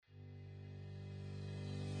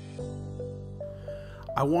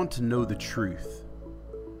I want to know the truth.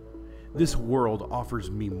 This world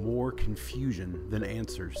offers me more confusion than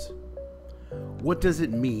answers. What does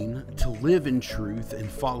it mean to live in truth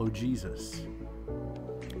and follow Jesus?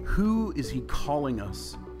 Who is he calling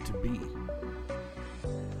us to be?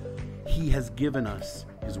 He has given us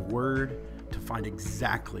his word to find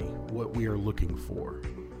exactly what we are looking for.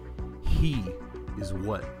 He is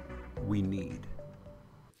what we need.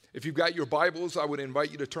 If you've got your Bibles, I would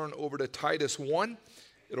invite you to turn over to Titus 1.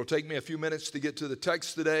 It'll take me a few minutes to get to the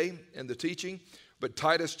text today and the teaching, but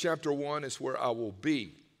Titus chapter 1 is where I will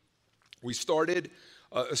be. We started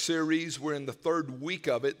a series, we're in the third week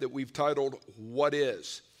of it, that we've titled, What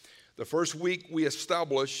Is? The first week we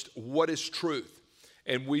established what is truth,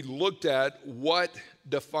 and we looked at what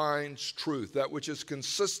defines truth, that which is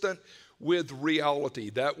consistent with reality,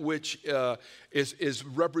 that which is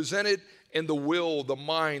represented in the will, the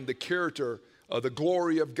mind, the character, the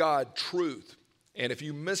glory of God, truth. And if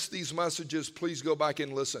you missed these messages, please go back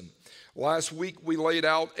and listen. Last week, we laid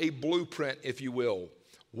out a blueprint, if you will.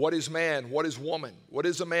 What is man? What is woman? What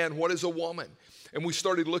is a man? What is a woman? And we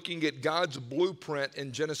started looking at God's blueprint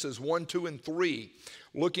in Genesis 1, 2, and 3,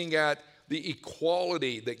 looking at the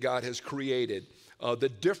equality that God has created, the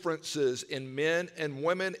differences in men and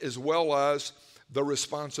women, as well as the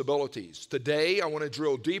responsibilities. Today, I want to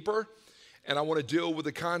drill deeper, and I want to deal with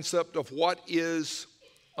the concept of what is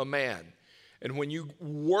a man. And when you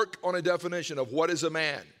work on a definition of what is a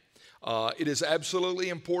man, it is absolutely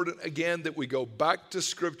important, again, that we go back to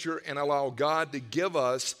Scripture and allow God to give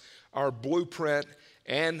us our blueprint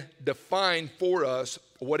and define for us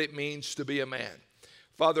what it means to be a man.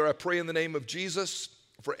 Father, I pray in the name of Jesus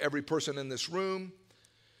for every person in this room,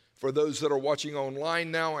 for those that are watching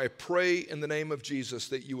online now, I pray in the name of Jesus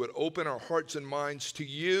that you would open our hearts and minds to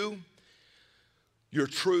you, your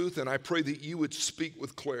truth, and I pray that you would speak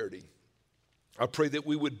with clarity. I pray that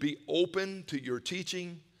we would be open to your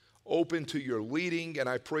teaching, open to your leading, and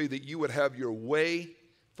I pray that you would have your way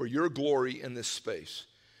for your glory in this space.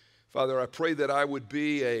 Father, I pray that I would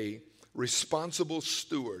be a responsible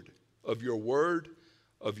steward of your word,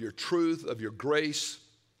 of your truth, of your grace.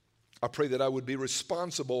 I pray that I would be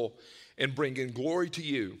responsible in bringing glory to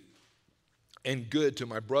you and good to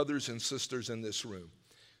my brothers and sisters in this room.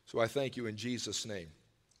 So I thank you in Jesus' name.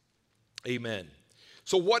 Amen.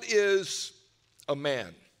 So what is a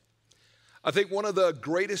man? I think one of the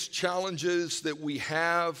greatest challenges that we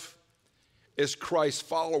have as Christ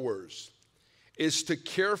followers is to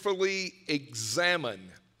carefully examine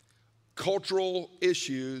cultural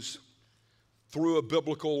issues through a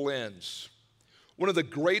biblical lens. One of the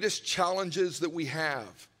greatest challenges that we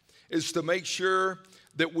have is to make sure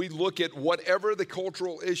that we look at whatever the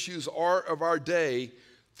cultural issues are of our day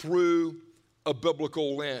through a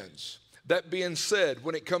biblical lens. That being said,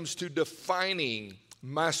 when it comes to defining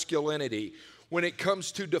masculinity, when it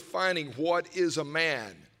comes to defining what is a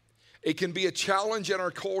man, it can be a challenge in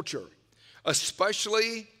our culture,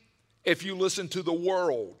 especially if you listen to the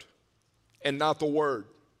world and not the Word.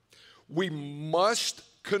 We must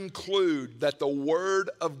conclude that the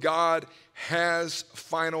Word of God has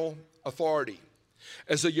final authority.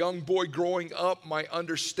 As a young boy growing up, my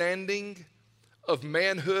understanding of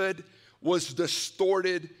manhood was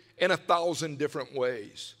distorted in 1,000 different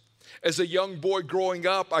ways. As a young boy growing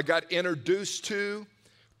up, I got introduced to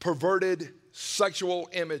perverted sexual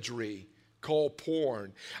imagery called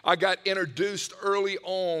porn. I got introduced early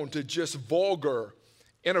on to just vulgar,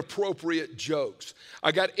 inappropriate jokes.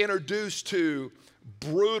 I got introduced to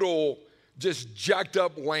brutal, just jacked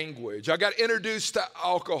up language. I got introduced to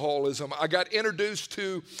alcoholism. I got introduced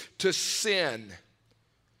to sin.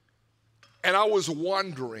 And I was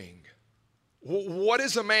wondering, what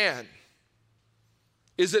is a man?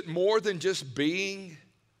 Is it more than just being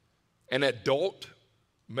an adult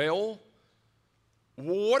male?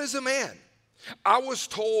 What is a man? I was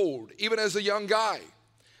told, even as a young guy,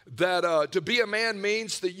 that to be a man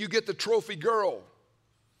means that you get the trophy girl.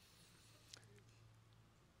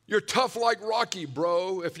 You're tough like Rocky,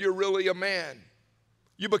 bro, if you're really a man.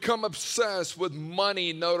 You become obsessed with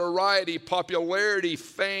money, notoriety, popularity,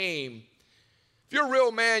 fame. If you're a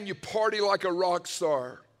real man, you party like a rock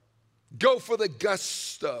star. Go for the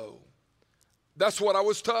gusto. That's what I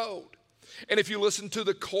was told. And if you listen to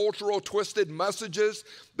the cultural twisted messages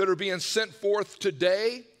that are being sent forth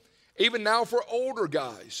today, even now for older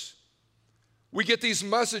guys, we get these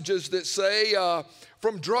messages that say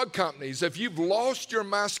from drug companies, if you've lost your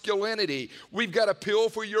masculinity, we've got a pill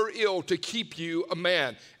for your ill to keep you a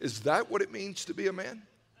man. Is that what it means to be a man?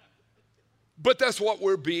 But that's what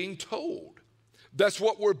we're being told. That's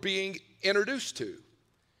what we're being introduced to.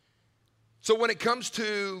 So when it comes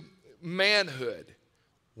to manhood,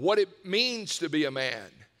 what it means to be a man,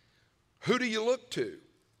 who do you look to?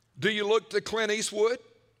 Do you look to Clint Eastwood?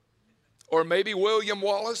 Or maybe William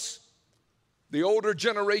Wallace? The older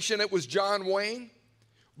generation, it was John Wayne.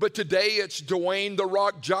 But today it's Dwayne "The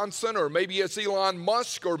Rock" Johnson, or maybe it's Elon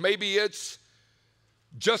Musk, or maybe it's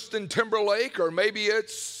Justin Timberlake, or maybe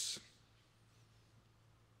it's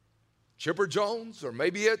Chipper Jones, or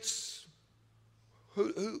maybe it's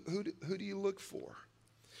who do you look for?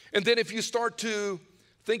 And then if you start to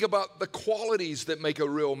think about the qualities that make a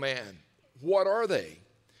real man, what are they?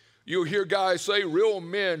 You hear guys say real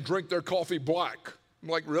men drink their coffee black. I'm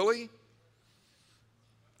like, really?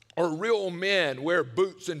 Or real men wear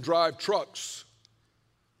boots and drive trucks.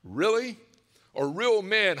 Really? Or real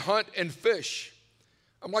men hunt and fish.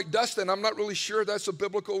 I'm like, Dustin, I'm not really sure that's a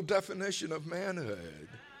biblical definition of manhood.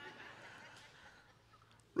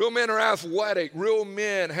 Real men are athletic. Real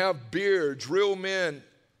men have beards. Real men.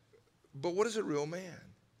 But what is a real man?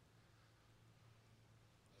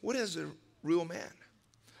 What is a real man?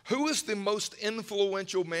 Who is the most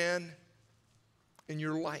influential man in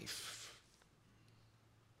your life?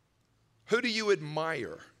 Who do you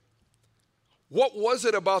admire? What was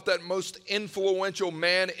it about that most influential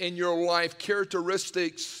man in your life,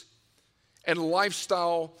 characteristics and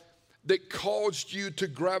lifestyle, that caused you to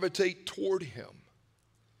gravitate toward him?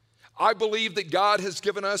 I believe that God has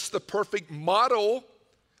given us the perfect model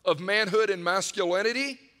of manhood and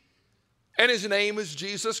masculinity, and his name is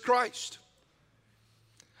Jesus Christ.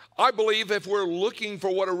 I believe if we're looking for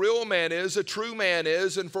what a real man is, a true man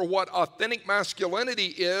is, and for what authentic masculinity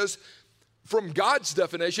is, from God's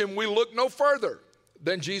definition, we look no further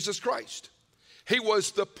than Jesus Christ. He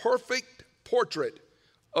was the perfect portrait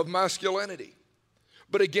of masculinity.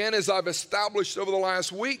 But again, as I've established over the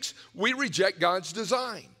last weeks, we reject God's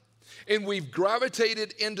design. And we've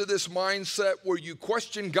gravitated into this mindset where you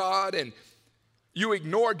question God and you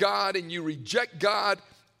ignore God and you reject God.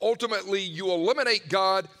 Ultimately, you eliminate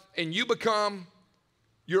God and you become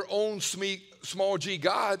your own small g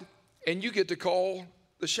God, and you get to call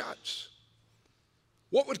the shots.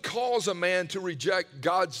 What would cause a man to reject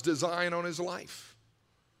God's design on his life?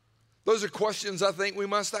 Those are questions I think we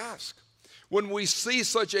must ask. When we see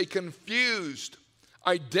such a confused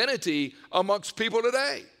identity amongst people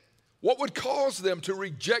today, what would cause them to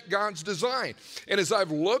reject God's design? And as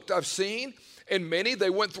I've looked, I've seen, and many, they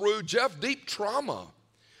went through, Jeff, deep trauma.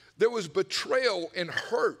 There was betrayal and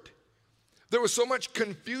hurt. There was so much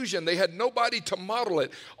confusion. They had nobody to model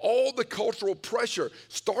it. All the cultural pressure,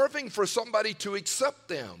 starving for somebody to accept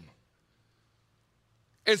them.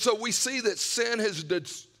 And so we see that sin has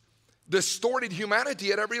distorted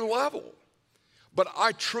humanity at every level. But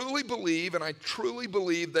I truly believe, and I truly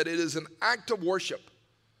believe that it is an act of worship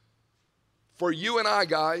for you and I,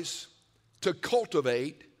 guys, to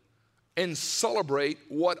cultivate and celebrate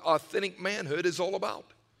what authentic manhood is all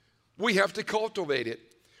about. We have to cultivate it.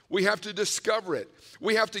 We have to discover it.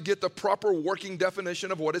 We have to get the proper working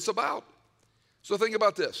definition of what it's about. So think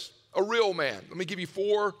about this. A real man. Let me give you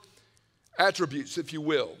 4 attributes, if you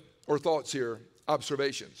will, or thoughts here,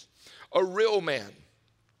 observations. A real man.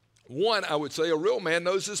 1, I would say, a real man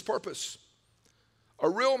knows his purpose. A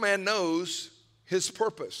real man knows his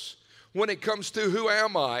purpose. When it comes to who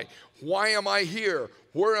am I? Why am I here?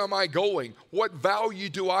 Where am I going? What value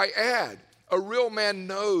do I add? A real man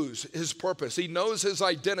knows his purpose. He knows his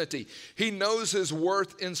identity. He knows his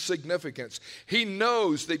worth and significance. He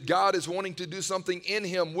knows that God is wanting to do something in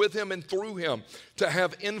him, with him, and through him to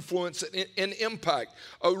have influence and impact.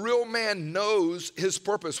 A real man knows his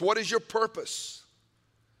purpose. What is your purpose?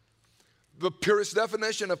 The purest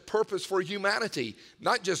definition of purpose for humanity,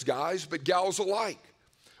 not just guys, but gals alike.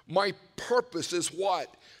 My purpose is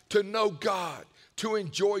what? To know God, to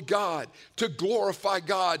enjoy God, to glorify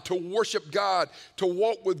God, to worship God, to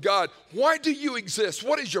walk with God. Why do you exist?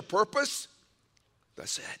 What is your purpose?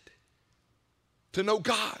 That's it. To know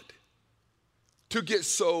God, to get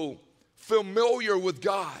so familiar with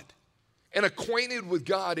God and acquainted with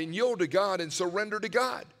God and yield to God and surrender to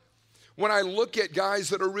God. When I look at guys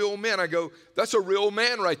that are real men, I go, that's a real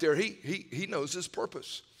man right there. He knows his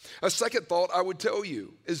purpose. A second thought I would tell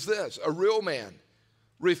you is this: a real man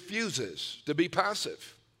refuses to be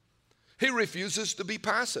passive. He refuses to be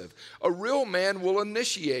passive. A real man will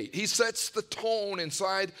initiate. He sets the tone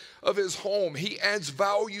inside of his home. He adds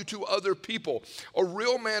value to other people. A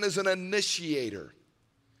real man is an initiator.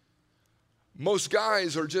 Most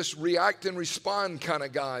guys are just react and respond kind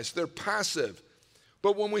of guys. They're passive.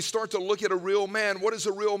 But when we start to look at a real man, what does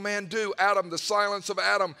a real man do? Adam, the silence of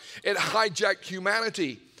Adam, it hijacked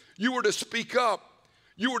humanity. You were to speak up.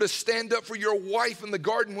 You were to stand up for your wife in the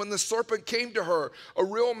garden when the serpent came to her. A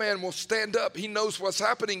real man will stand up. He knows what's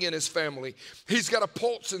happening in his family. He's got a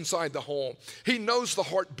pulse inside the home. He knows the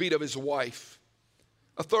heartbeat of his wife.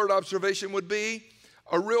 A third observation would be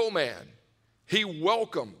a real man. He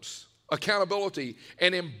welcomes accountability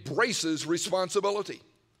and embraces responsibility.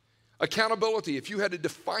 Accountability, if you had to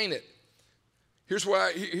define it,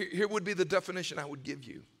 here would be the definition I would give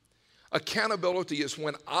you. Accountability is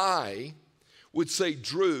when I would say,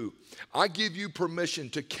 Drew, I give you permission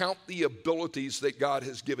to count the abilities that God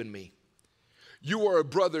has given me. You are a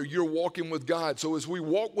brother, you're walking with God. So as we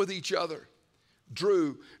walk with each other,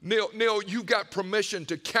 Drew, Neil, you got permission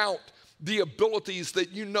to count the abilities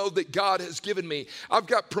that you know that God has given me. I've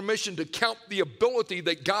got permission to count the ability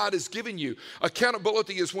that God has given you.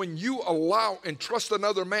 Accountability is when you allow and trust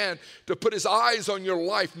another man to put his eyes on your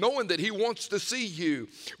life, knowing that he wants to see you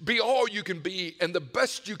be all you can be and the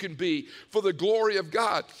best you can be for the glory of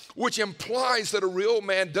God, which implies that a real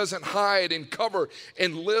man doesn't hide and cover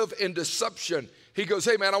and live in deception. He goes,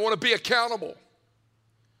 hey man, I want to be accountable.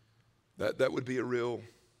 That would be a real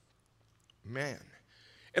man.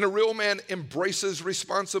 And a real man embraces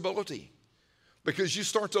responsibility, because you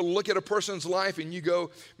start to look at a person's life and you go,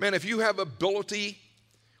 man, if you have ability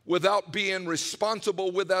without being responsible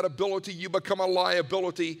with that ability, you become a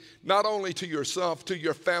liability not only to yourself, to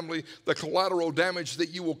your family, the collateral damage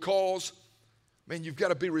that you will cause. Man, you've got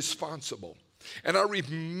to be responsible. And I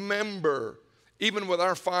remember, even with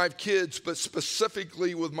our 5 kids, but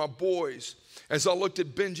specifically with my boys, as I looked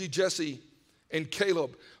at Benji, Jesse, and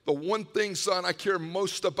Caleb, the one thing, son, I care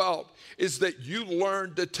most about is that you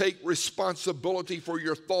learn to take responsibility for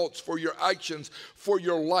your thoughts, for your actions, for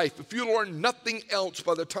your life. If you learn nothing else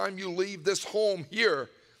by the time you leave this home here,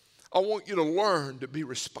 I want you to learn to be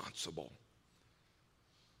responsible.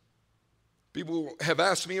 People have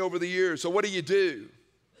asked me over the years, so what do you do?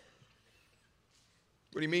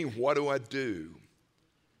 What do you mean, what do I do?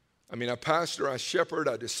 I mean, I pastor, I shepherd,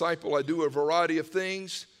 I disciple, I do a variety of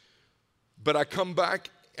things. But I come back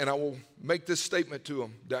and I will make this statement to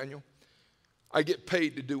them, Daniel. I get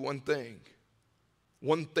paid to do one thing.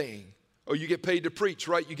 One thing. Oh, you get paid to preach,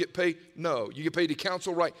 right? You get paid? No. You get paid to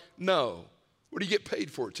counsel, right? No. What do you get paid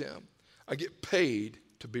for, Tim? I get paid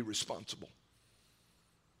to be responsible.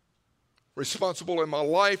 Responsible in my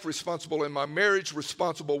life, responsible in my marriage,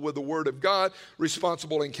 responsible with the Word of God,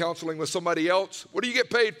 responsible in counseling with somebody else. What do you get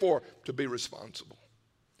paid for? To be responsible.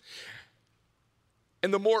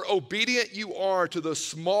 And the more obedient you are to the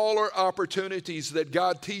smaller opportunities that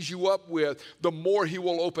God tees you up with, the more He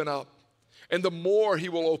will open up. And the more He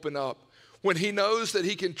will open up. When He knows that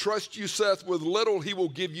He can trust you, Seth, with little, He will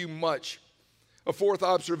give you much. A fourth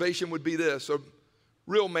observation would be this: a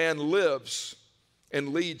real man lives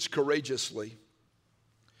and leads courageously.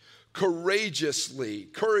 Courageously.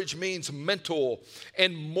 Courage means mental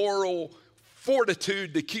and moral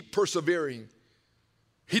fortitude to keep persevering.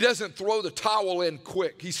 He doesn't throw the towel in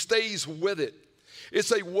quick. He stays with it.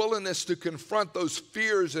 It's a willingness to confront those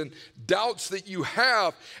fears and doubts that you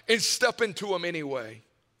have and step into them anyway.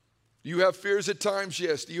 Do you have fears at times?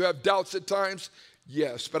 Yes. Do you have doubts at times?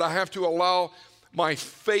 Yes. But I have to allow my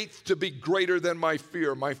faith to be greater than my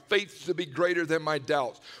fear, my faith to be greater than my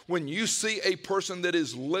doubts. When you see a person that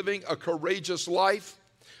is living a courageous life,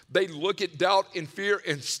 they look at doubt and fear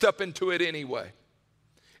and step into it anyway.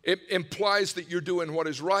 It implies that you're doing what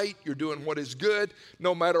is right, you're doing what is good,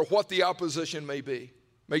 no matter what the opposition may be.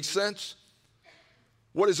 Make sense?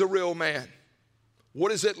 What is a real man? What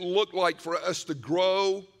does it look like for us to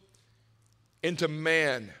grow into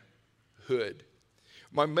manhood?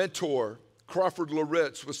 My mentor, Crawford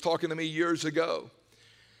Loritz, was talking to me years ago,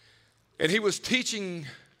 and he was teaching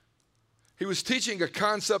a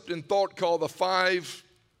concept and thought called the 5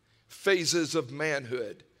 phases of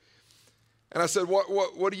manhood. And I said,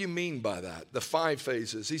 what do you mean by that, the 5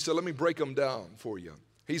 phases? He said, let me break them down for you.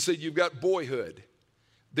 He said, you've got boyhood.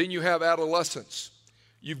 Then you have adolescence.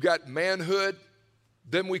 You've got manhood.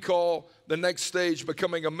 Then we call the next stage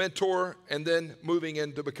becoming a mentor, and then moving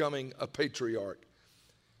into becoming a patriarch.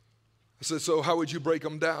 I said, so how would you break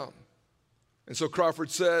them down? And so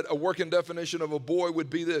Crawford said, a working definition of a boy would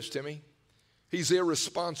be this, Timmy. He's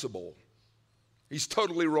irresponsible. He's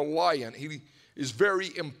totally reliant. He is very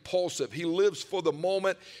impulsive. He lives for the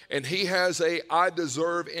moment, and he has a I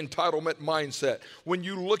deserve entitlement mindset. When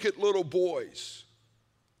you look at little boys,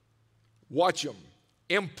 watch them.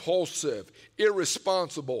 Impulsive,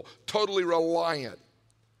 irresponsible, totally reliant.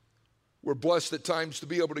 We're blessed at times to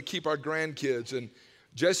be able to keep our grandkids, and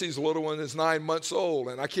Jesse's little one is 9 months old,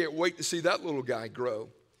 and I can't wait to see that little guy grow.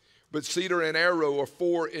 But Cedar and Arrow are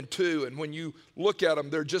 4 and 2, and when you look at them,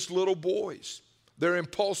 they're just little boys. They're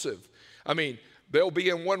impulsive. I mean, they'll be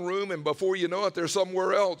in one room and before you know it, they're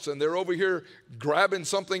somewhere else. And they're over here grabbing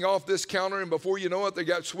something off this counter and before you know it, they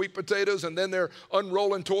got sweet potatoes and then they're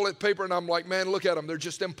unrolling toilet paper. And I'm like, man, look at them. They're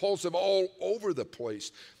just impulsive all over the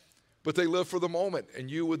place. But they live for the moment. And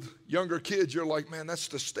you with younger kids, you're like, man, that's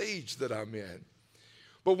the stage that I'm in.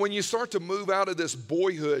 But when you start to move out of this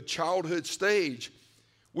boyhood, childhood stage,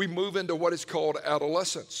 we move into what is called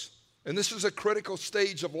adolescence. And this is a critical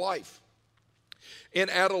stage of life. In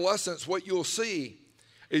adolescence, what you'll see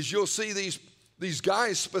is you'll see these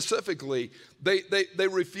guys specifically, they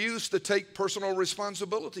refuse to take personal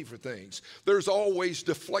responsibility for things. There's always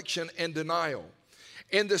deflection and denial.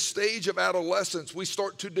 In the stage of adolescence, we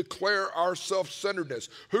start to declare our self-centeredness.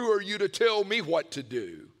 Who are you to tell me what to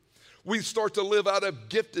do? We start to live out of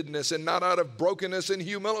giftedness and not out of brokenness and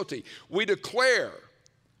humility. We declare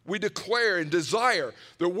and desire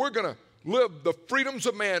that we're going to live the freedoms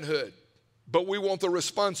of manhood, but we want the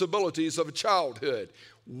responsibilities of childhood.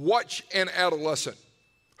 Watch an adolescent.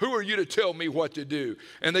 Who are you to tell me what to do?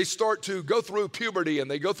 And they start to go through puberty and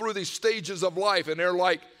they go through these stages of life and they're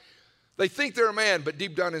like, they think they're a man, but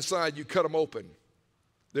deep down inside you cut them open.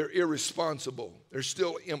 They're irresponsible. They're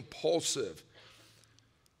still impulsive.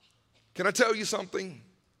 Can I tell you something?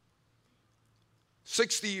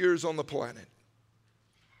 60 years on the planet,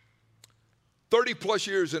 30 plus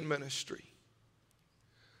years in ministry.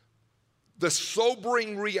 The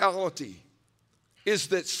sobering reality is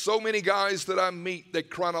that so many guys that I meet that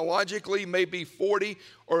chronologically may be 40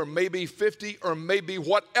 or maybe 50 or maybe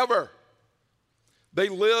whatever, they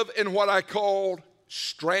live in what I call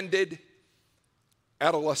stranded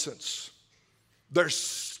adolescence. They're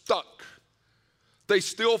stuck. They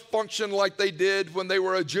still function like they did when they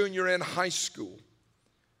were a junior in high school.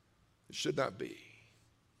 It should not be.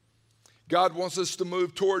 God wants us to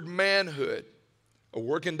move toward manhood. A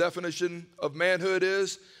working definition of manhood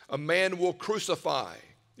is a man will crucify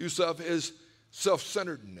use of his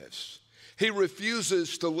self-centeredness. He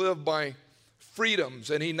refuses to live by freedoms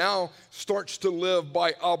and he now starts to live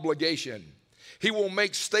by obligation. He will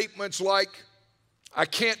make statements like, I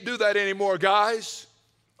can't do that anymore, guys.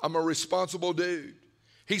 I'm a responsible dude.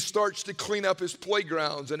 He starts to clean up his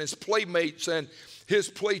playgrounds and his playmates and his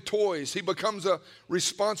play toys. He becomes a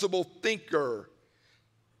responsible thinker.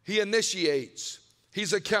 He initiates.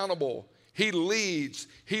 He's accountable. He leads.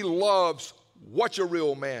 He loves. Watch a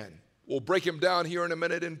real man. We'll break him down here in a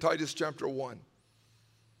minute in Titus chapter 1.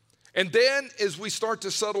 And then as we start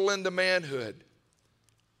to settle into manhood,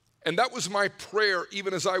 and that was my prayer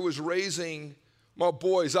even as I was raising my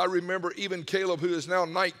boys. I remember even Caleb, who is now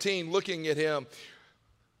 19, looking at him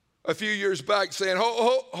a few years back saying,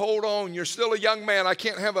 hold on, you're still a young man. I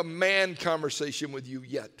can't have a man conversation with you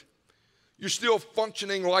yet. You're still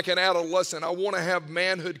functioning like an adolescent. I want to have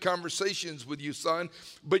manhood conversations with you, son,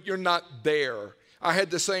 but you're not there. I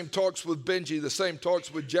had the same talks with Benji, the same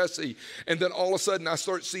talks with Jesse, and then all of a sudden I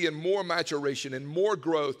start seeing more maturation and more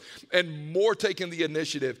growth and more taking the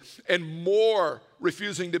initiative and more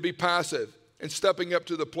refusing to be passive and stepping up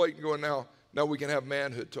to the plate and going, now we can have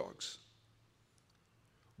manhood talks.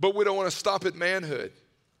 But we don't want to stop at manhood.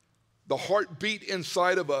 The heartbeat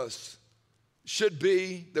inside of us should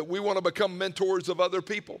be that we want to become mentors of other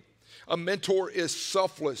people. A mentor is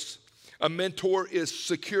selfless. A mentor is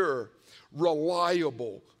secure,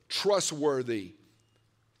 reliable, trustworthy.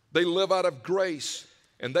 They live out of grace.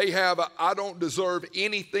 And they have a I don't deserve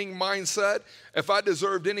anything mindset. If I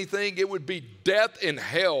deserved anything, it would be death and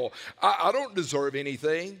hell. I don't deserve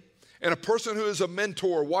anything. And a person who is a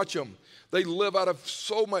mentor, watch them. They live out of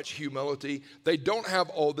so much humility. They don't have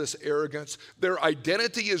all this arrogance. Their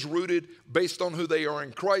identity is rooted based on who they are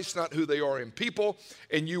in Christ, not who they are in people.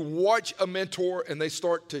 And you watch a mentor and they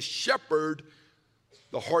start to shepherd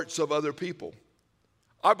the hearts of other people.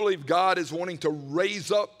 I believe God is wanting to raise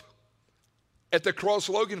up at the Cross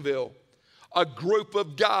Loganville a group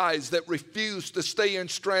of guys that refuse to stay in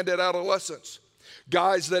stranded adolescence,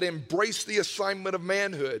 guys that embrace the assignment of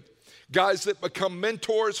manhood, guys that become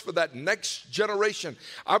mentors for that next generation.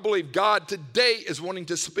 I believe God today is wanting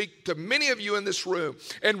to speak to many of you in this room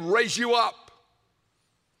and raise you up.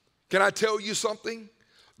 Can I tell you something?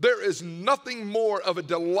 There is nothing more of a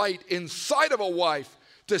delight inside of a wife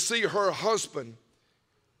to see her husband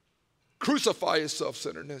crucify his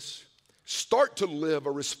self-centeredness, start to live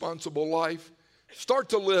a responsible life, start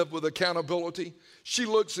to live with accountability. She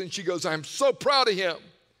looks and she goes, I'm so proud of him.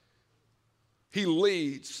 He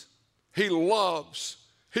leads. He loves,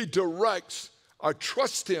 he directs, I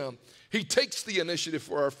trust him. He takes the initiative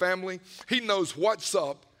for our family. He knows what's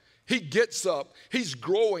up. He gets up. He's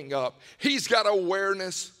growing up. He's got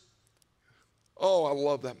awareness. Oh, I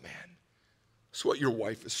love that man. It's what your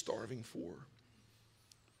wife is starving for.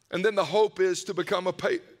 And then the hope is to become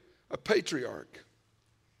a patriarch.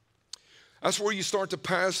 That's where you start to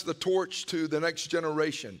pass the torch to the next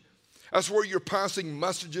generation. That's where you're passing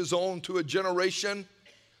messages on to a generation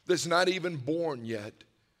that's not even born yet.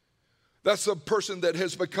 That's a person that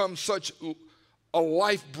has become such a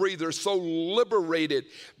life breather, so liberated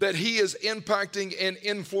that he is impacting and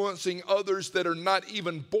influencing others that are not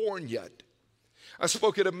even born yet. I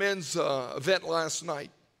spoke at a men's event last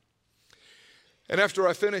night. And after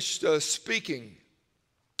I finished speaking,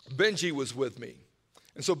 Benji was with me.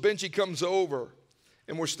 And so Benji comes over,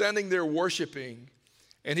 and we're standing there worshiping.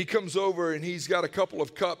 And he comes over, and he's got a couple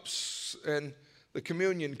of cups, and the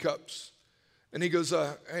communion cups. And he goes,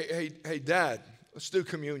 hey, Dad, let's do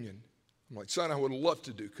communion. I'm like, son, I would love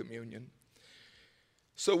to do communion.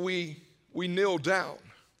 So we kneel down.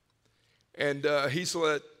 And he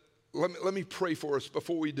said, let me pray for us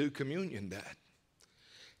before we do communion, Dad.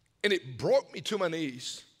 And it brought me to my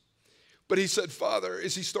knees. But he said, Father,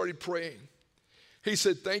 as he started praying, he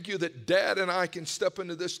said, thank you that Dad and I can step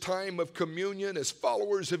into this time of communion as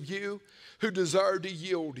followers of you who desire to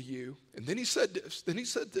yield to you. And then he said this, then he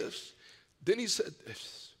said this, then he said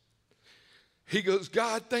this. He goes,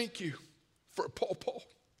 God, thank you for Paul.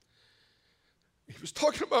 He was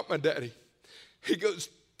talking about my daddy. He goes,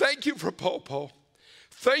 thank you for Paul.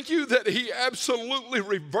 Thank you that he absolutely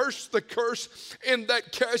reversed the curse in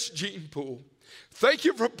that cash gene pool. Thank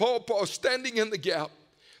you for Paul standing in the gap.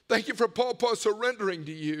 Thank you for Paul surrendering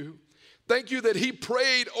to you. Thank you that he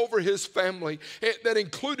prayed over his family that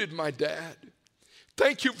included my dad.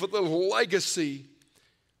 Thank you for the legacy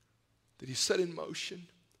that he set in motion.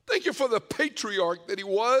 Thank you for the patriarch that he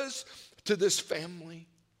was to this family.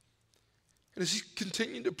 And as he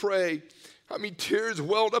continued to pray, I mean, tears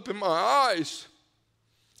welled up in my eyes.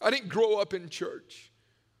 I didn't grow up in church.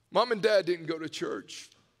 Mom and Dad didn't go to church.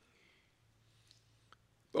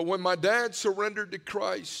 But when my dad surrendered to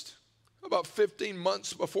Christ about 15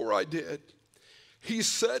 months before I did, he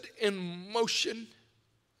set in motion.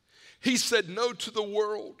 He said no to the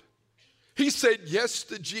world. He said yes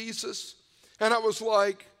to Jesus. And I was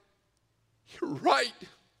like, you're right.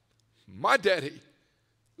 My daddy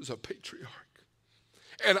was a patriarch.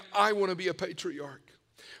 And I want to be a patriarch.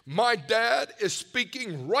 My dad is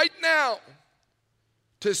speaking right now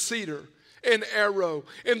to Cedar and Arrow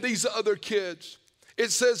and these other kids.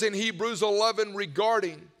 It says in Hebrews 11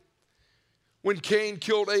 regarding when Cain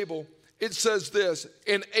killed Abel, it says this,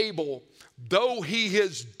 and Abel, though he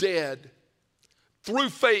is dead, through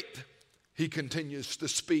faith, he continues to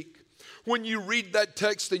speak. When you read that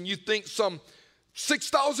text and you think some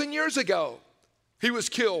 6,000 years ago he was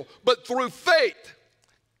killed, but through faith,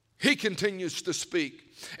 he continues to speak.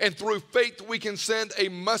 And through faith, we can send a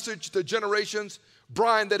message to generations,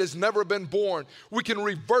 Brian, that has never been born. We can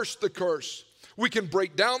reverse the curse. We can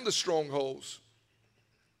break down the strongholds.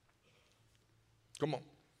 Come on.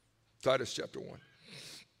 Titus chapter 1.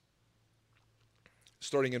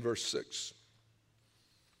 Starting in verse 6.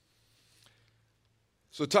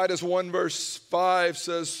 So Titus 1 verse 5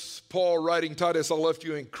 says, Paul writing, Titus, I left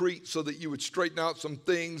you in Crete so that you would straighten out some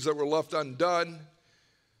things that were left undone.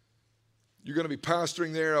 You're going to be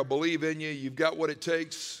pastoring there. I believe in you. You've got what it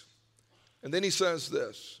takes. And then he says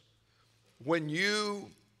this, when you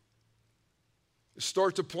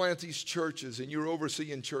start to plant these churches and you're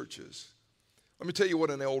overseeing churches, let me tell you what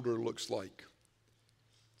an elder looks like.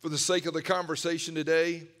 For the sake of the conversation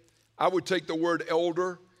today, I would take the word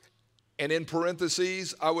elder and in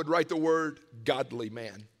parentheses, I would write the word godly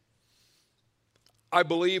man. I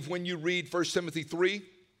believe when you read 1 Timothy 3,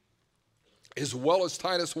 as well as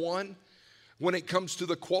Titus 1, when it comes to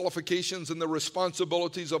the qualifications and the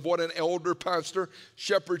responsibilities of what an elder, pastor,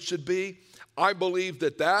 shepherd should be, I believe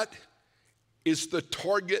that that is the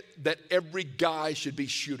target that every guy should be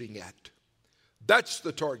shooting at. That's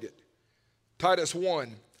the target. Titus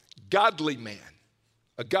 1, godly man.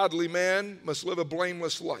 A godly man must live a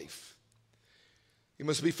blameless life. He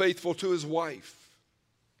must be faithful to his wife.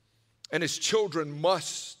 And his children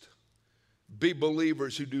must be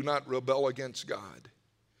believers who do not rebel against God.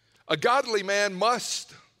 A godly man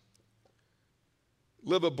must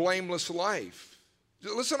live a blameless life.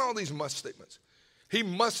 Listen to all these must statements. He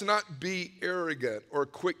must not be arrogant or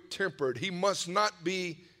quick-tempered. He must not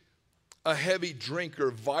be a heavy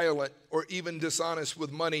drinker, violent, or even dishonest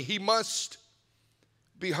with money. He must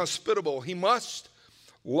be hospitable. He must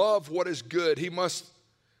love what is good. He must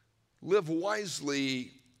live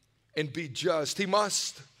wisely and be just. He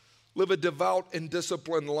must live a devout and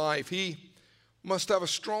disciplined life. He must have a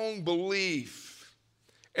strong belief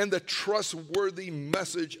and the trustworthy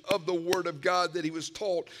message of the Word of God that he was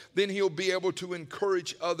taught, then he'll be able to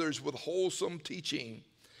encourage others with wholesome teaching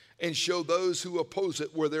and show those who oppose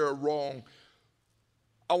it where they're wrong.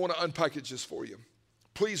 I want to unpackage this for you.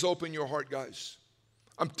 Please open your heart, guys.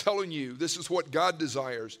 I'm telling you, this is what God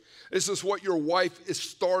desires. This is what your wife is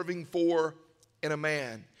starving for in a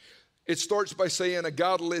man. It starts by saying a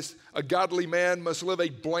godly man must live a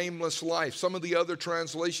blameless life. Some of the other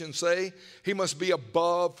translations say he must be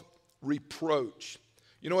above reproach.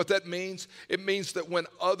 You know what that means? It means that when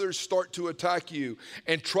others start to attack you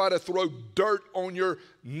and try to throw dirt on your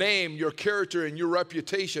name, your character, and your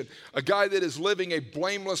reputation, a guy that is living a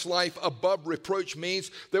blameless life above reproach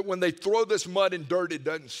means that when they throw this mud and dirt, it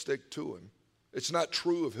doesn't stick to him. It's not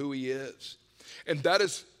true of who he is. And that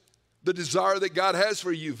is the desire that God has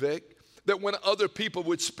for you, Vic, that when other people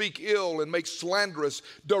would speak ill and make slanderous,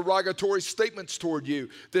 derogatory statements toward you,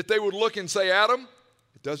 that they would look and say, Adam,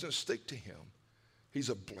 it doesn't stick to him. He's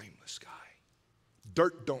a blameless guy.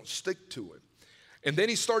 Dirt don't stick to him. And then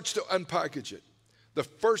he starts to unpackage it. The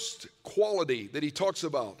first quality that he talks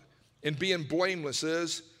about in being blameless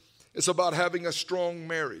is it's about having a strong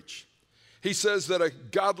marriage. He says that a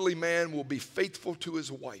godly man will be faithful to his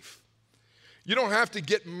wife. You don't have to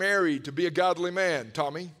get married to be a godly man,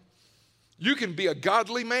 Tommy. You can be a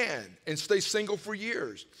godly man and stay single for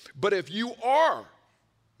years. But if you are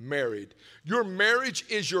married, your marriage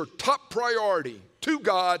is your top priority to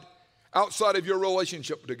God outside of your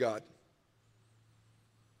relationship to God.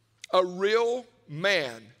 A real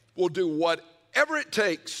man will do whatever it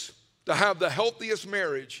takes to have the healthiest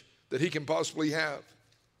marriage that he can possibly have.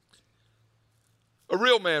 A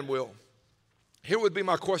real man will. Here would be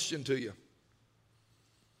my question to you.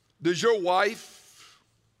 Does your wife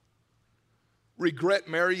regret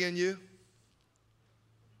marrying you?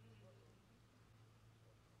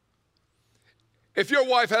 If your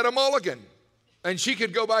wife had a mulligan and she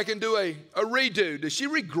could go back and do a redo, does she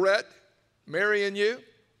regret marrying you?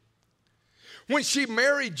 When she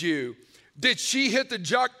married you, did she hit the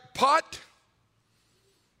jackpot?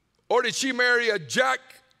 Or did she marry a jack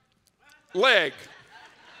leg?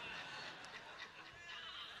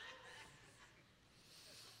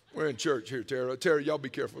 We're in church here, Tara. Tara, y'all be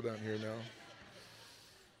careful down here now.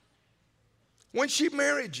 When she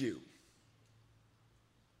married you,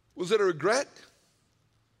 was it a regret?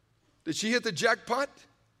 Did she hit the jackpot?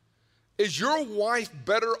 Is your wife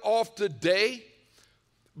better off today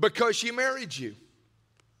because she married you?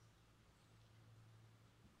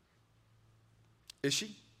 Is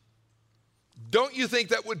she? Don't you think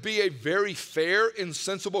that would be a very fair and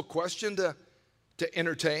sensible question to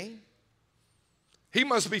entertain? He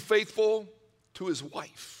must be faithful to his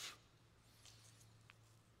wife.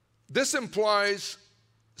 This implies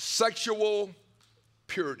sexual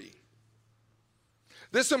purity.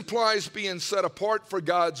 This implies being set apart for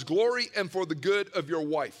God's glory and for the good of your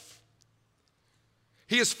wife.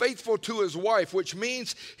 He is faithful to his wife, which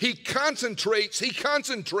means he concentrates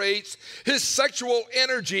his sexual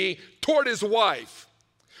energy toward his wife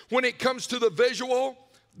when it comes to the visual,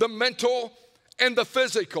 the mental, and the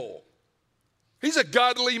physical. He's a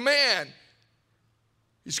godly man.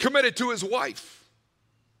 He's committed to his wife.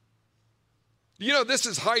 You know, this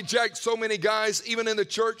has hijacked so many guys, even in the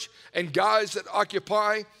church, and guys that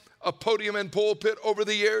occupy a podium and pulpit over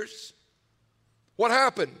the years. What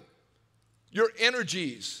happened? Your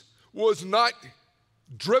energies was not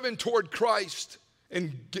driven toward Christ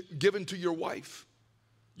and given to your wife.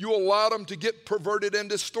 You allowed them to get perverted and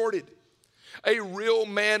distorted. A real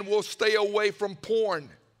man will stay away from porn.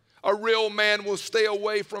 A real man will stay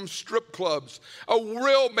away from strip clubs. A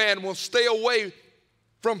real man will stay away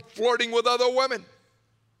from flirting with other women.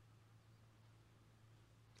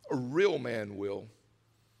 A real man will.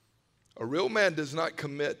 A real man does not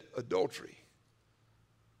commit adultery.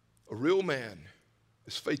 A real man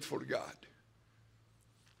is faithful to God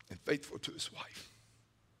and faithful to his wife.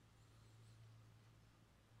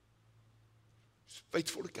 He's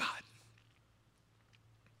faithful to God.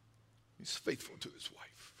 He's faithful to his wife.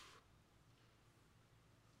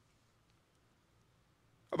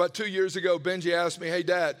 About 2 years ago, Benji asked me, hey,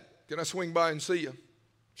 Dad, can I swing by and see you?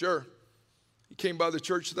 Sure. He came by the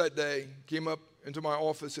church that day, came up into my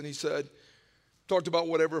office, and he said, talked about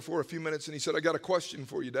whatever for a few minutes, and he said, I got a question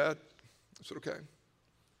for you, Dad. I said, okay.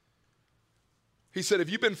 He said, have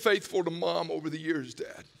you been faithful to Mom over the years,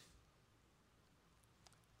 Dad?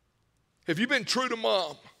 Have you been true to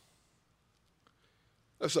Mom?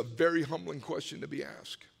 That's a very humbling question to be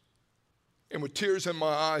asked. And with tears in my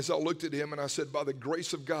eyes, I looked at him and I said, by the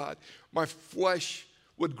grace of God, my flesh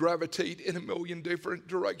would gravitate in a million different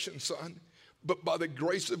directions, son. But by the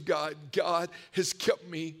grace of God, God has kept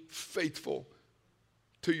me faithful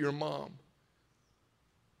to your mom.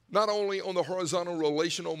 Not only on the horizontal,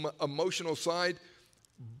 relational, emotional side,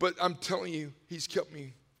 but I'm telling you, he's kept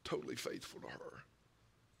me totally faithful to her.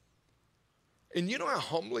 And you know how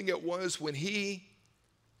humbling it was when he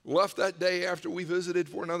left that day after we visited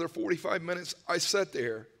for another 45 minutes? I sat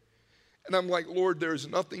there and I'm like, Lord, there's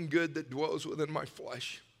nothing good that dwells within my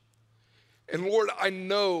flesh. And Lord, I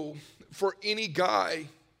know for any guy,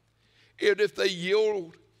 if they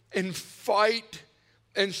yield and fight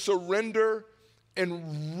and surrender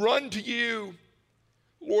and run to you,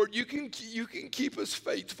 Lord, you can keep us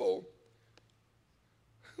faithful.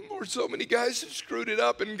 Lord, so many guys have screwed it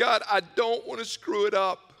up, and God, I don't want to screw it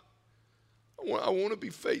up. I want to be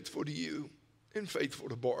faithful to you and faithful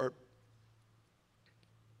to Barb.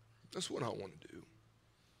 That's what I want to do.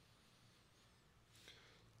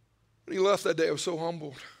 When he left that day, I was so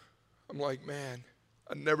humbled. I'm like, man,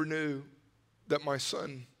 I never knew that my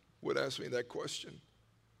son would ask me that question.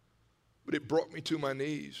 But it brought me to my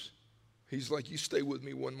knees. He's like, you stay with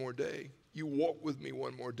me one more day. You walk with me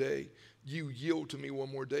one more day. You yield to me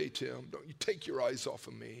one more day, Tim. Don't you take your eyes off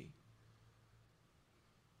of me.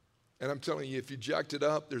 And I'm telling you, if you jacked it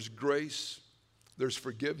up, there's grace, there's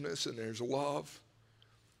forgiveness, and there's love.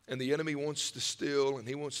 And the enemy wants to steal, and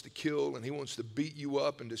he wants to kill, and he wants to beat you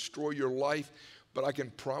up and destroy your life. But I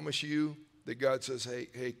can promise you that God says,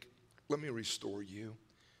 hey, let me restore you.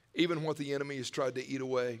 Even what the enemy has tried to eat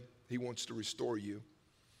away, he wants to restore you.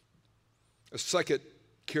 A second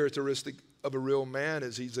characteristic of a real man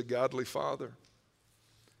is he's a godly father.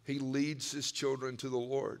 He leads his children to the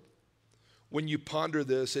Lord. When you ponder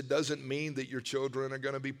this, it doesn't mean that your children are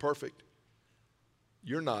going to be perfect.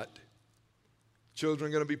 You're not. Children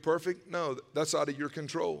are going to be perfect? No, that's out of your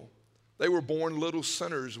control. They were born little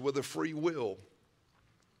sinners with a free will.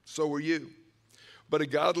 So are you. But a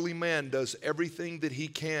godly man does everything that he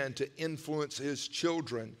can to influence his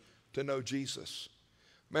children to know Jesus.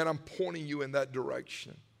 Man, I'm pointing you in that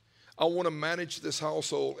direction. I want to manage this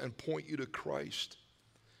household and point you to Christ.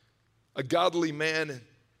 A godly man,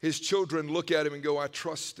 his children look at him and go, I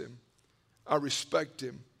trust him. I respect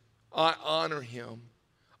him. I honor him.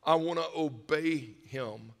 I want to obey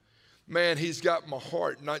him. Man, he's got my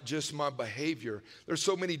heart, not just my behavior. There's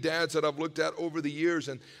so many dads that I've looked at over the years,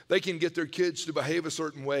 and they can get their kids to behave a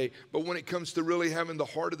certain way, but when it comes to really having the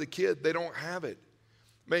heart of the kid, they don't have it.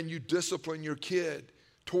 Man, you discipline your kid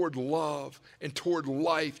toward love and toward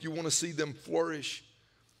life. You want to see them flourish.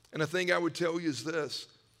 And the thing I would tell you is this: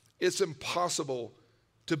 it's impossible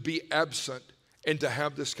to be absent and to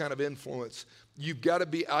have this kind of influence. You've got to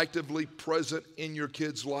be actively present in your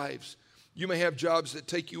kids' lives. You may have jobs that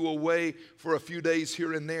take you away for a few days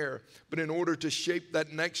here and there, but in order to shape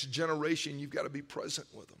that next generation, you've got to be present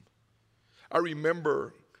with them. I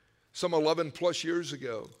remember some 11 plus years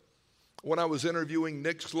ago, when I was interviewing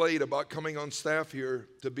Nick Slade about coming on staff here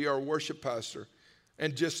to be our worship pastor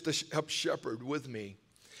and just to help shepherd with me.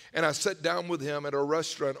 And I sat down with him at a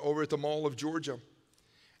restaurant over at the Mall of Georgia.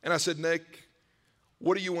 And I said, Nick,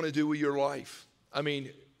 what do you want to do with your life? I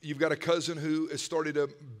mean, you've got a cousin who has started a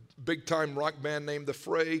big-time rock band named The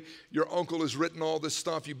Fray. Your uncle has written all this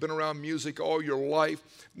stuff. You've been around music all your life.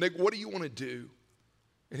 Nick, what do you want to do?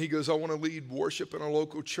 And he goes, I want to lead worship in a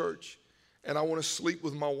local church. And I want to sleep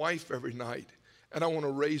with my wife every night. And I want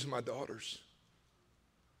to raise my daughters.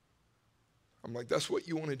 I'm like, that's what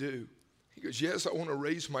you want to do? He goes, yes, I want to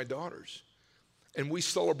raise my daughters. And we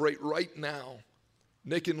celebrate right now.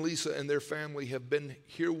 Nick and Lisa and their family have been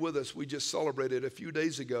here with us. We just celebrated a few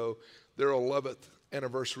days ago their 11th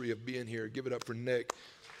anniversary of being here. Give it up for Nick.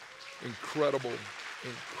 Incredible,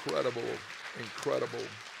 incredible, incredible.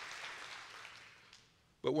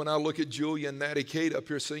 But when I look at Julia and Natty Kate up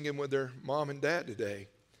here singing with their mom and dad today,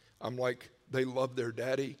 I'm like, they love their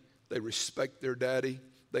daddy. They respect their daddy.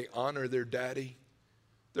 They honor their daddy.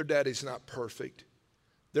 Their daddy's not perfect.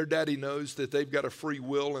 Their daddy knows that they've got a free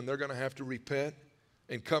will and they're going to have to repent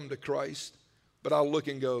and come to Christ. But I'll look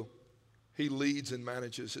and go, he leads and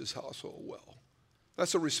manages his household well.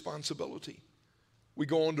 That's a responsibility. We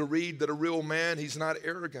go on to read that a real man, he's not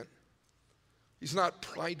arrogant. He's not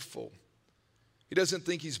prideful. He doesn't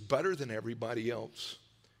think he's better than everybody else.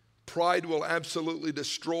 Pride will absolutely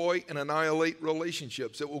destroy and annihilate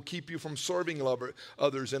relationships. It will keep you from serving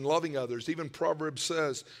others and loving others. Even Proverbs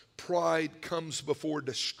says, pride comes before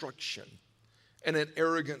destruction and an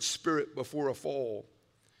arrogant spirit before a fall.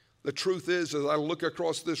 The truth is, as I look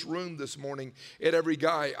across this room this morning at every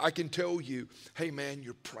guy, I can tell you, hey man,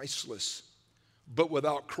 you're priceless. But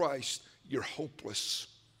without Christ, you're hopeless.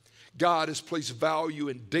 God has placed value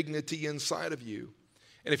and dignity inside of you.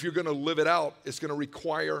 And if you're going to live it out, it's going to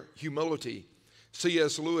require humility.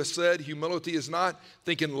 C.S. Lewis said, humility is not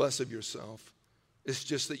thinking less of yourself. It's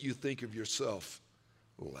just that you think of yourself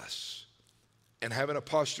less. And having a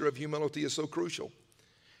posture of humility is so crucial.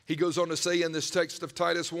 He goes on to say in this text of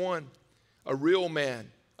Titus 1, a real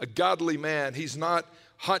man, a godly man, he's not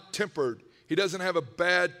hot-tempered. He doesn't have a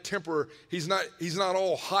bad temper. He's not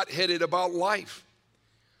all hot-headed about life.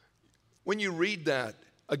 When you read that,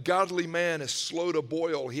 a godly man is slow to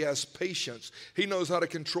boil. He has patience. He knows how to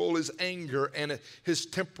control his anger and his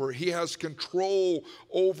temper. He has control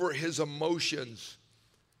over his emotions.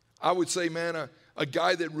 I would say, man, a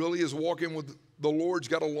guy that really is walking with the Lord's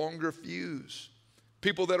got a longer fuse.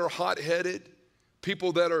 People that are hot-headed,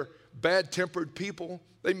 people that are bad-tempered people,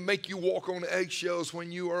 they make you walk on eggshells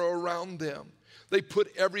when you are around them. They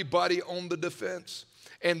put everybody on the defense.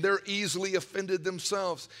 And they're easily offended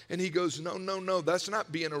themselves. And he goes, no, that's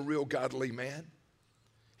not being a real godly man.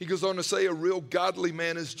 He goes on to say a real godly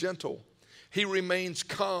man is gentle. He remains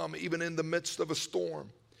calm even in the midst of a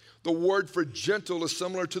storm. The word for gentle is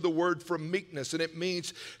similar to the word for meekness, and it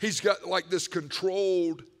means he's got like this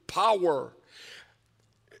controlled power.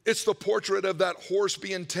 It's the portrait of that horse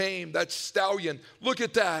being tamed, that stallion. Look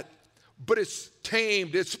at that. But it's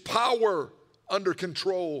tamed, it's power under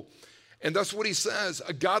control. And that's what he says,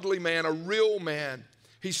 a godly man, a real man.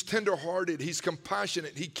 He's tenderhearted, he's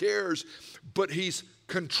compassionate, he cares, but he's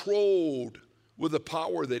controlled with the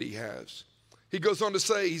power that he has. He goes on to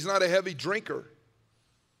say he's not a heavy drinker.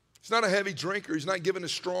 He's not a heavy drinker. He's not given a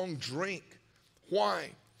strong drink.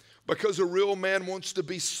 Why? Because a real man wants to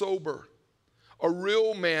be sober. A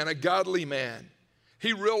real man, a godly man,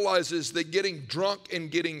 he realizes that getting drunk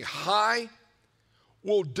and getting high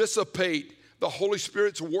will dissipate the Holy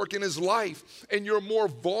Spirit's work in his life, and you're more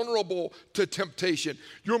vulnerable to temptation.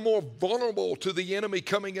 You're more vulnerable to the enemy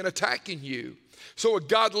coming and attacking you. So a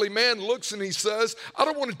godly man looks and he says, I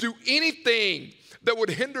don't want to do anything that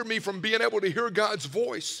would hinder me from being able to hear God's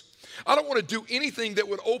voice. I don't want to do anything that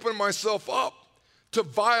would open myself up to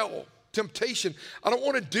vile temptation. I don't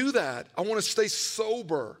want to do that. I want to stay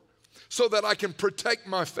sober so that I can protect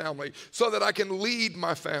my family, so that I can lead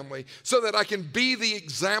my family, so that I can be the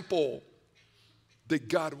example that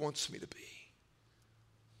God wants me to be.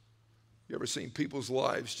 You ever seen people's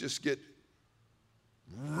lives just get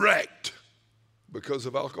wrecked because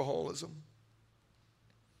of alcoholism?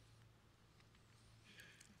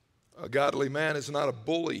 A godly man is not a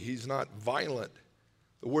bully. He's not violent.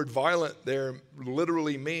 The word violent there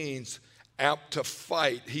literally means apt to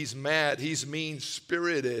fight. He's mad. He's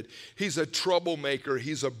mean-spirited. He's a troublemaker.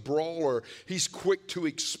 He's a brawler. He's quick to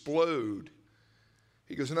explode.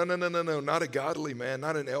 He goes, no, not a godly man,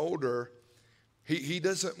 not an elder. He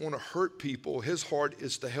doesn't want to hurt people. His heart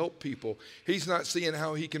is to help people. He's not seeing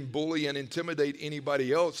how he can bully and intimidate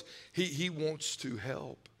anybody else. He wants to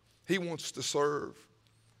help. He wants to serve.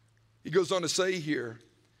 He goes on to say here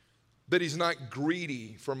that he's not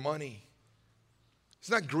greedy for money. He's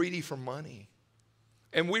not greedy for money.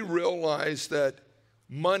 And we realize that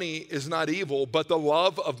money is not evil, but the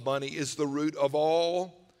love of money is the root of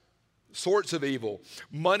all sorts of evil.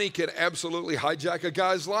 Money can absolutely hijack a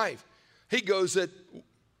guy's life. He goes at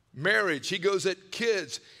marriage. He goes at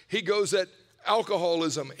kids. He goes at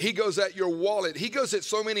alcoholism. He goes at your wallet. He goes at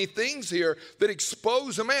so many things here that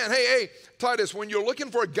expose a man. Hey, Titus, when you're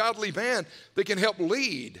looking for a godly man that can help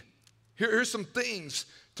lead, here's some things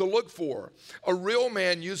to look for. A real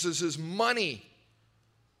man uses his money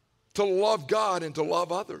to love God and to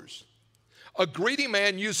love others. A greedy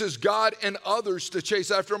man uses God and others to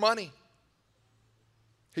chase after money.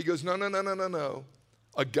 He goes, no.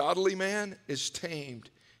 A godly man is tamed.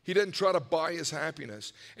 He doesn't try to buy his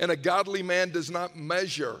happiness. And a godly man does not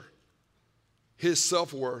measure his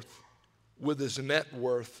self-worth with his net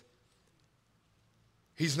worth.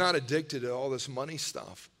 He's not addicted to all this money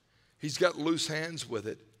stuff. He's got loose hands with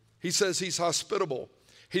it. He says he's hospitable.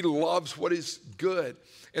 He loves what is good.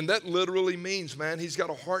 And that literally means, man, he's got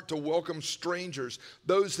a heart to welcome strangers,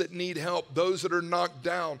 those that need help, those that are knocked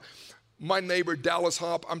down. My neighbor, Dallas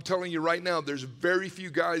Hopp, I'm telling you right now, there's very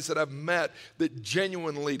few guys that I've met that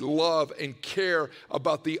genuinely love and care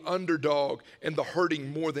about the underdog and the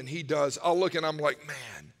hurting more than he does. I'll look and I'm like,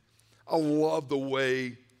 man, I love the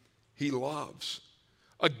way he loves.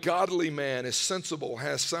 A godly man is sensible,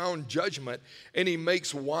 has sound judgment, and he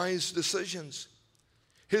makes wise decisions.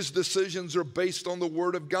 His decisions are based on the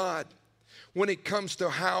Word of God. When it comes to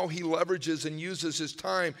how he leverages and uses his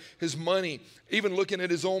time, his money, even looking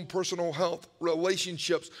at his own personal health,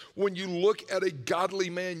 relationships, when you look at a godly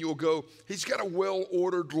man, you'll go, he's got a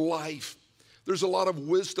well-ordered life. There's a lot of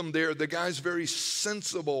wisdom there. The guy's very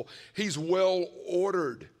sensible. He's well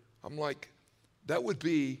ordered. I'm like, that would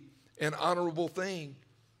be an honorable thing.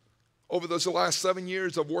 Over those last 7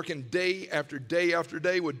 years of working day after day after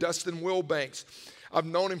day with Dustin Wilbanks, I've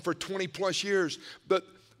known him for 20 plus years. But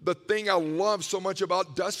the thing I love so much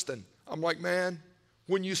about Dustin, I'm like, man,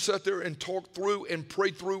 when you sit there and talk through and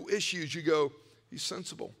pray through issues, you go, he's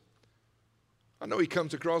sensible. I know he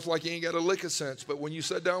comes across like he ain't got a lick of sense, but when you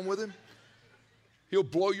sit down with him, he'll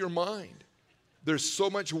blow your mind. There's so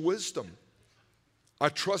much wisdom. I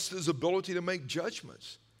trust his ability to make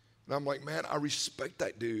judgments. And I'm like, man, I respect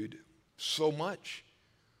that dude so much.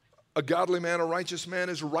 A godly man, a righteous man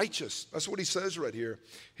is righteous. That's what he says right here.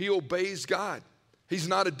 He obeys God. He's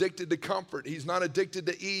not addicted to comfort. He's not addicted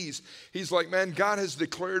to ease. He's like, man, God has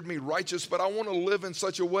declared me righteous, but I want to live in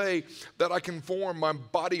such a way that I conform my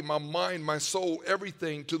body, my mind, my soul,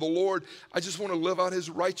 everything to the Lord. I just want to live out his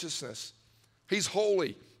righteousness. He's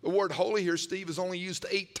holy. The word holy here, Steve, is only used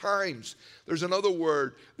 8 times. There's another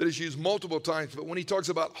word that is used multiple times, but when he talks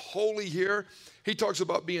about holy here, he talks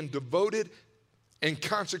about being devoted and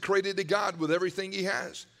consecrated to God with everything he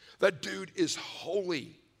has. That dude is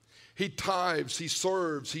holy. He tithes, he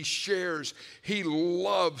serves, he shares, he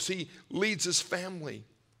loves, he leads his family.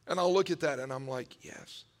 And I look at that and I'm like,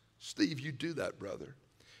 yes, Steve, you do that, brother.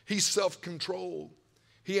 He's self-controlled.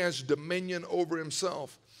 He has dominion over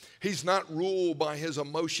himself. He's not ruled by his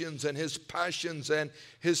emotions and his passions and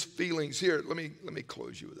his feelings. Here, let me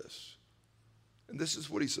close you with this. And this is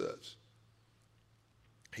what he says.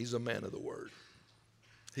 He's a man of the word.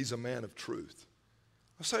 He's a man of truth.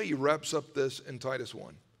 That's how he wraps up this in Titus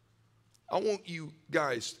 1. I want you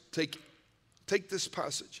guys take this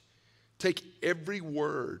passage, take every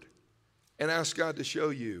word and ask God to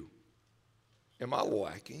show you, am I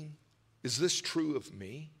lacking? Is this true of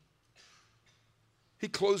me? He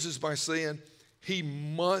closes by saying he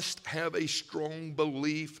must have a strong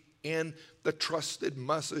belief in the trusted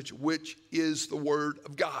message, which is the word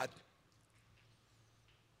of God.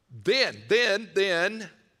 Then,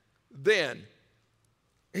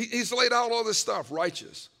 he's laid out all this stuff,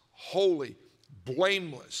 righteous, holy,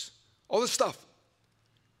 blameless, all this stuff.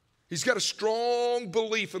 He's got a strong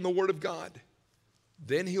belief in the word of God.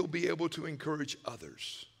 Then he'll be able to encourage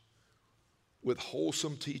others with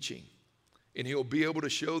wholesome teaching. And he'll be able to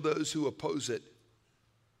show those who oppose it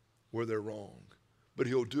where they're wrong. But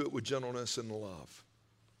he'll do it with gentleness and love.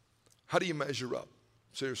 How do you measure up?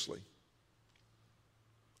 Seriously.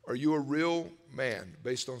 Are you a real man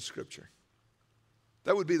based on Scripture?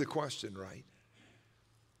 That would be the question, right?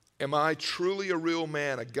 Am I truly a real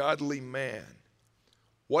man, a godly man?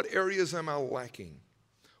 What areas am I lacking?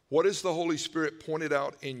 What has the Holy Spirit pointed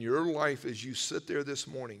out in your life as you sit there this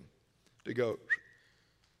morning to go,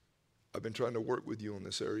 I've been trying to work with you in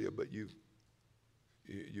this area, but you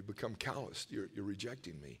become calloused. You're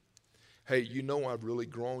rejecting me. Hey, you know I've really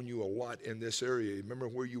grown you a lot in this area. Remember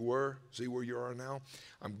where you were? See where you are now?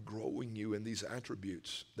 I'm growing you in these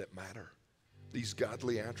attributes that matter, these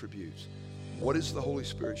godly attributes. What has the Holy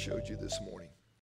Spirit showed you this morning?